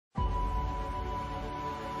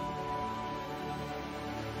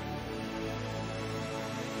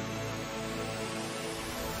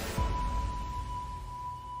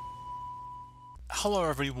Hello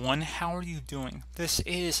everyone, how are you doing? This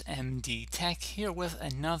is MD Tech here with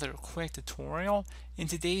another quick tutorial. In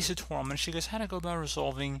today's tutorial, I'm going to show you guys how to go about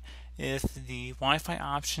resolving if the Wi-Fi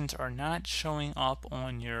options are not showing up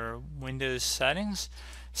on your Windows settings.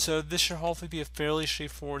 So this should hopefully be a fairly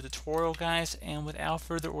straightforward tutorial, guys, and without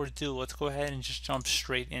further ado, let's go ahead and just jump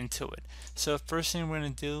straight into it. So first thing we're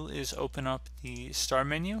going to do is open up the Start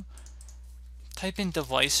menu. Type in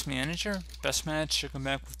Device Manager. Best match should come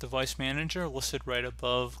back with Device Manager listed right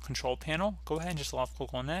above Control Panel. Go ahead and just left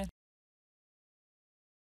click on that.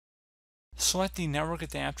 Select the Network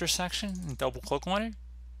Adapter section and double click on it.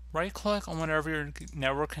 Right click on whatever your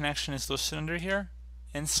network connection is listed under here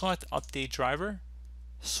and select Update Driver.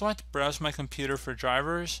 Select Browse My Computer for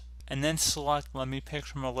drivers and then select Let me pick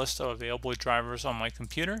from a list of available drivers on my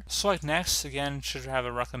computer. Select Next. Again, should have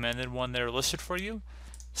a recommended one there listed for you.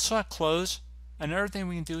 Select Close. Another thing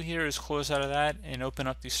we can do here is close out of that and open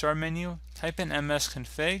up the Start menu. Type in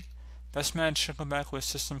msconfig. Best match should come back with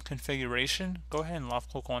System Configuration. Go ahead and left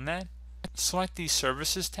click on that. Select the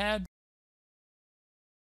Services tab.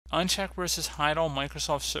 Uncheck where it says Hide All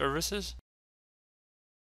Microsoft Services.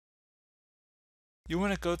 You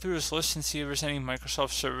want to go through this list and see if there's any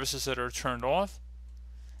Microsoft services that are turned off.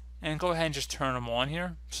 And go ahead and just turn them on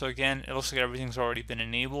here. So again, it looks like everything's already been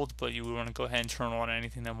enabled, but you would want to go ahead and turn on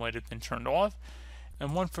anything that might have been turned off.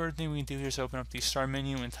 And one further thing we can do here is open up the Start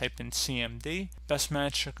menu and type in CMD. Best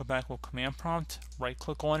match should go back with Command Prompt. Right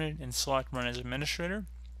click on it and select Run as Administrator.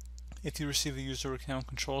 If you receive a user account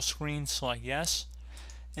control screen, select Yes.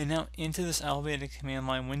 And now into this elevated command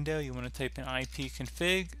line window, you want to type in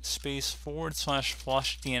ipconfig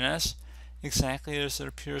 /flush DNS. Exactly as it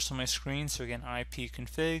appears on my screen. So again,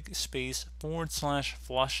 ipconfig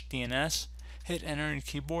 /flush DNS. Hit enter on your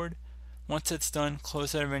keyboard. Once it's done,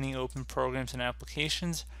 close out of any open programs and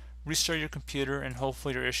applications, restart your computer, and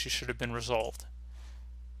hopefully your issue should have been resolved.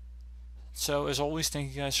 So as always,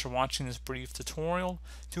 thank you guys for watching this brief tutorial.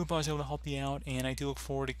 I hope I was able to help you out, and I do look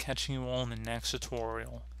forward to catching you all in the next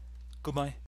tutorial. Goodbye.